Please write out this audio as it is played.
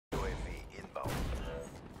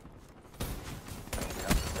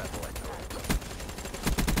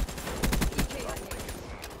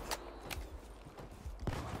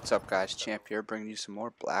What's up guys, Champ here bringing you some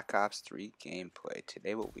more Black Ops 3 gameplay.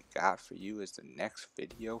 Today what we got for you is the next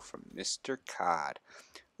video from Mr. Cod.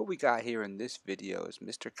 What we got here in this video is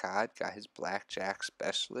Mr. Cod got his blackjack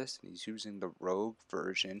specialist and he's using the rogue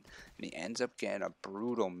version and he ends up getting a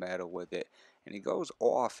brutal medal with it. And he goes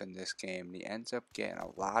off in this game and he ends up getting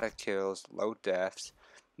a lot of kills, low deaths,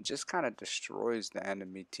 and just kind of destroys the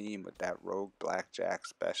enemy team with that rogue blackjack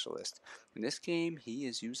specialist. In this game he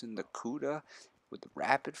is using the Cuda with the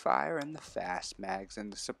rapid fire and the fast mags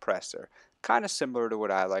and the suppressor. Kind of similar to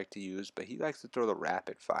what I like to use, but he likes to throw the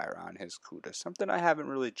rapid fire on his Cuda. Something I haven't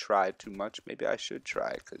really tried too much. Maybe I should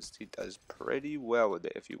try because he does pretty well with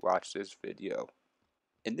it if you watch this video.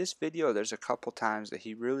 In this video, there's a couple times that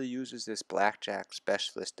he really uses this blackjack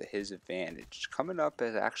specialist to his advantage. Coming up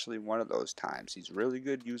is actually one of those times. He's really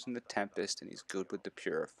good using the Tempest and he's good with the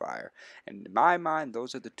Purifier. And in my mind,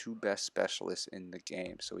 those are the two best specialists in the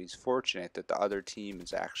game. So he's fortunate that the other team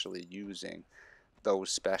is actually using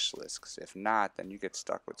those specialists. Because if not, then you get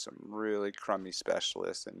stuck with some really crummy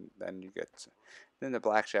specialists, and then the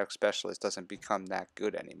blackjack specialist doesn't become that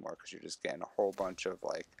good anymore because you're just getting a whole bunch of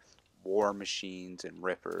like war machines and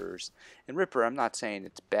rippers. And Ripper, I'm not saying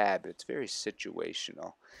it's bad, but it's very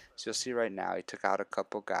situational. So you'll see right now he took out a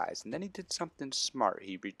couple guys and then he did something smart.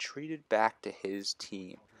 He retreated back to his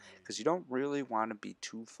team because you don't really want to be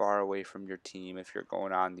too far away from your team if you're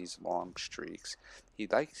going on these long streaks.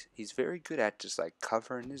 He's very good at just like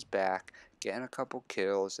covering his back, getting a couple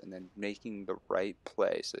kills, and then making the right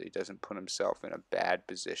play so he doesn't put himself in a bad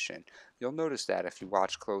position. You'll notice that if you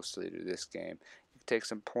watch closely to this game. Take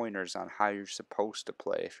some pointers on how you're supposed to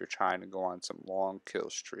play if you're trying to go on some long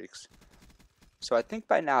kill streaks. So I think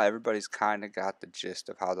by now everybody's kind of got the gist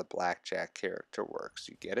of how the blackjack character works.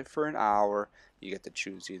 You get it for an hour, you get to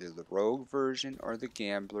choose either the rogue version or the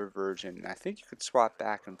gambler version, and I think you could swap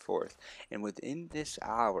back and forth. And within this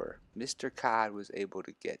hour, Mr. Cod was able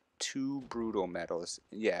to get 2 brutal medals.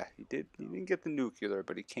 Yeah, he didn't get the nuclear,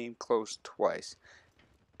 but he came close twice.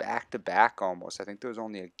 Back to back almost. I think there was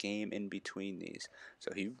only a game in between these. So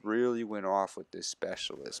he really went off with this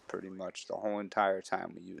specialist pretty much the whole entire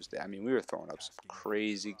time we used it. I mean, we were throwing up some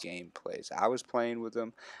crazy gameplays. I was playing with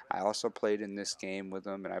him. I also played in this game with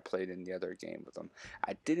him, and I played in the other game with him.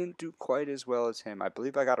 I didn't do quite as well as him. I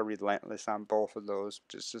believe I got a relentless on both of those,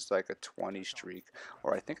 just like a 20 streak.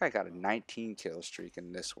 Or I think I got a 19 kill streak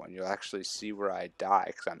in this one. You'll actually see where I die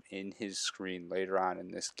because I'm in his screen later on in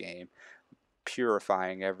this game,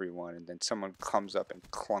 purifying everyone, and then someone comes up and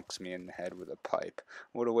clunks me in the head with a pipe.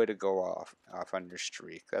 What a way to go off on your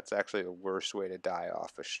streak. That's actually the worst way to die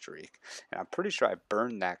off a streak. And I'm pretty sure I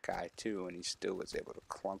burned that guy too, and he still was able to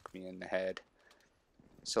clunk me in the head.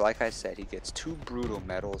 So like I said, he gets 2 brutal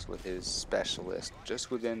medals with his specialist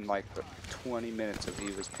just within like the 20 minutes of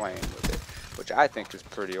he was playing with it, which I think is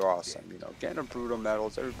pretty awesome. You know, getting a brutal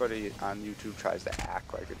medals, everybody on YouTube tries to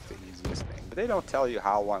act like it's the easiest thing, but they don't tell you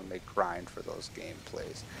how long they grind for those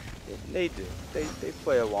gameplays. They do. They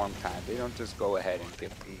play a long time. They don't just go ahead and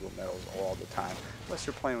get brutal medals all the time, unless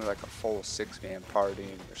you're playing with like a full 6-man party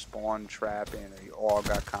and you're spawn trapping or you all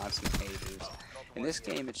got constant haters. In this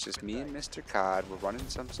game, it's just me and Mr. Cod. We're running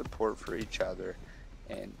some support for each other,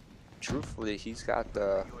 and truthfully, he's got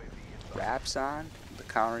the wraps on, the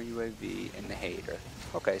counter UAV, and the hater.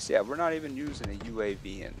 Okay, so yeah, we're not even using a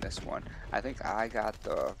UAV in this one. I think I got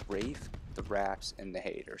the Wraith, the wraps, and the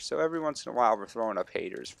hater. So every once in a while, we're throwing up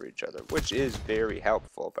haters for each other, which is very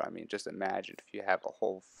helpful. But I mean, just imagine if you have a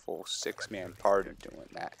whole full 6-man party doing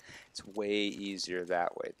that. It's way easier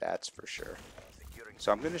that way, that's for sure.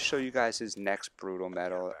 So I'm going to show you guys his next brutal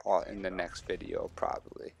medal in the next video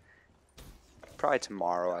probably. Probably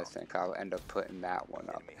tomorrow, I think I'll end up putting that one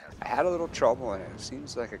up. I had a little trouble in it. It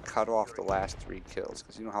seems like it cut off the last 3 kills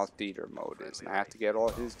because you know how theater mode is. And I have to get all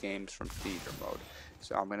his games from theater mode.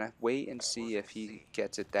 So I'm going to wait and see if he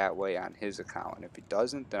gets it that way on his account. And if he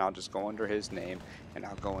doesn't, then I'll just go under his name and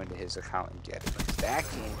I'll go into his account and get it. Because that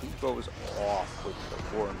game, he goes off with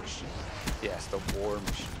the war machine. Yes, the war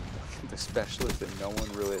machine. The specialist that no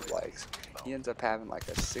one really likes. He ends up having like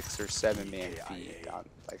a 6 or 7-man feed on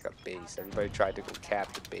like a base. Everybody tried to go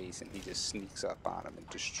cap the base and he just sneaks up on him and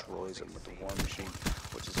destroys him with the war machine,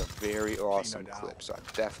 which is a very awesome clip. So I'm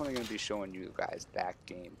definitely going to be showing you guys that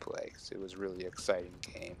gameplay because it was a really exciting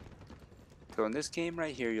game. So in this game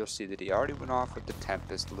right here, you'll see that he already went off with the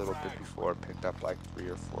Tempest a little bit before, picked up like 3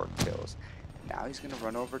 or 4 kills. Now he's going to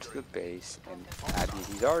run over to the base, and I mean,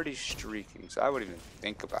 he's already streaking, so I wouldn't even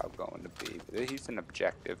think about going to B. But he's an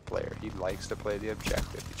objective player. He likes to play the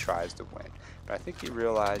objective. He tries to win. But I think he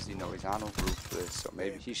realized, you know, he's on a ruthless, so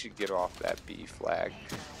maybe he should get off that B flag.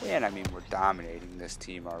 And I mean, we're dominating this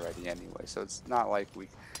team already anyway, so it's not like we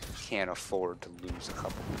can't afford to lose a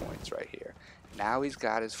couple points right here. Now he's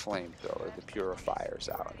got his flamethrower, the purifiers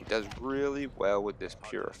out. He does really well with this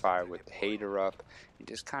purifier with the hater up. He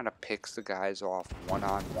just kind of picks the guys off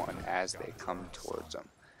one-on-one as they come towards him,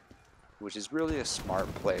 which is really a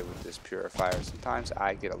smart play with this purifier. Sometimes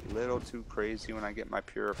I get a little too crazy when I get my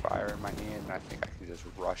purifier in my hand, and I think I can just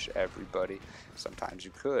rush everybody. Sometimes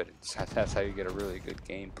you could. That's how you get a really good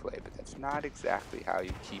gameplay, but that's not exactly how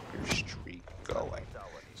you keep your streak going.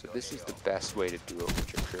 So this is the best way to do it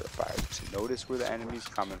with your purifier. Just notice where the enemy's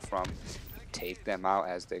coming from, take them out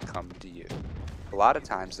as they come to you. A lot of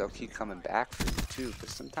times they'll keep coming back for you too, because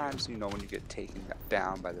sometimes, you know, when you get taken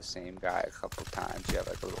down by the same guy a couple times, you have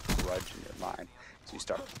like a little grudge in your mind. So you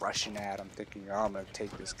start rushing at him, thinking, oh, I'm going to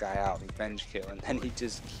take this guy out, revenge kill, and then he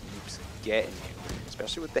just keeps getting you,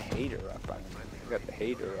 especially with the hater up. I mean, if you got the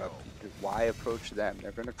hater up, why approach them?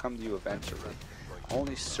 They're going to come to you eventually.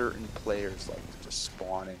 Only certain players like to just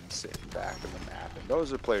spawn in and sit back in the map, and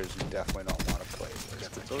those are players you definitely don't want to play with,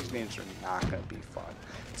 because those games are not going to be fun.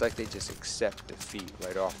 It's like they just accept defeat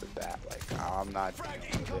right off the bat, like, oh, I'm not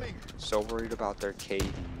dealing with it. So worried about their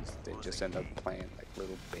KDs, they just end up playing like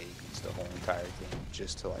little babies the whole entire game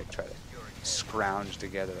just to like try to scrounge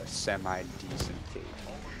together a semi-decent KD.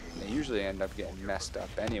 And they usually end up getting messed up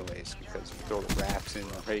anyways, because you throw the Raps in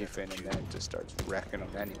or Raven and then it just starts wrecking them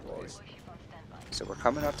anyways. So we're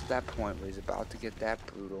coming up to that point where he's about to get that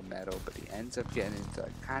brutal medal, but he ends up getting into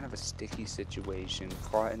like kind of a sticky situation,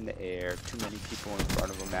 caught in the air, too many people in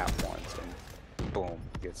front of him at once, and boom,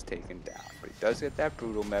 gets taken down. But he does get that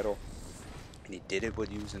brutal medal, and he did it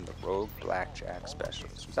with using the rogue blackjack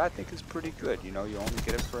specialist, which I think is pretty good. You know, you only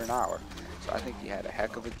get it for an hour. So I think he had a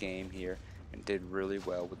heck of a game here and did really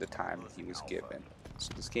well with the time that he was given.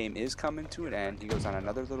 So this game is coming to an end. He goes on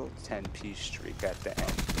another little 10-piece streak at the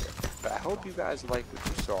end here. But I hope you guys like what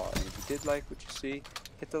you saw, and if you did like what you see,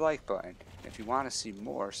 hit the like button. And if you want to see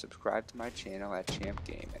more, subscribe to my channel at Champ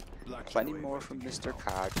Gaming. Plenty more from Mr.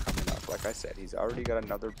 Cod coming up. Like I said, he's already got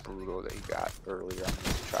another brutal that he got earlier. I'm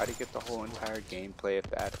going to try to get the whole entire gameplay of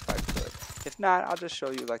that if I could. If not, I'll just show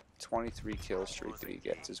you like the 23 kill streak that he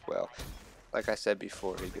gets as well. Like I said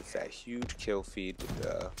before, he gets that huge kill feed with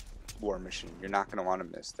the War Machine. You're not going to want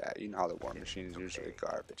to miss that. You know how the War Machine is usually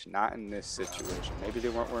garbage. Not in this situation. Maybe they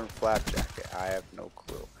weren't wearing flak jacket. I have no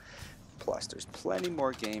clue. Plus, there's plenty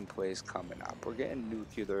more gameplays coming up. We're getting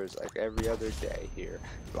nuclears like every other day here.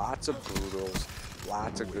 Lots of brutals.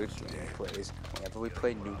 Lots of good gameplays. Whenever we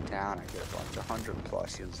play Nuketown, I get a bunch of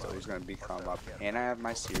 100+s. Those are going to be coming up. And I have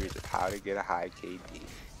my series of how to get a high KD.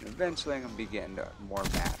 And eventually I'm going to be getting to more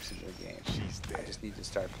maps in the game. I just need to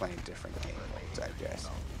start playing different game modes, I guess.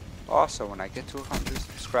 Also, when I get to 100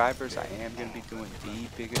 subscribers, I am going to be doing the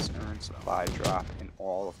biggest earned supply drop in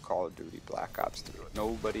all of Call of Duty Black Ops 3.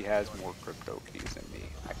 Nobody has more crypto keys than me.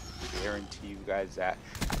 I can guarantee you guys that.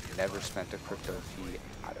 I've never spent a crypto key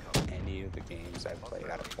out of any of the games I've played,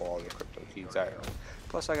 out of all the crypto keys I own.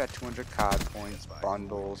 Plus, I got 200 COD points,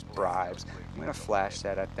 bundles, bribes. I'm going to flash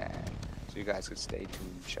that at the end, so you guys can stay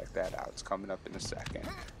tuned and check that out. It's coming up in a second.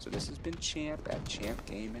 So this has been Champ at Champ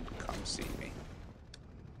Gaming. Come see me.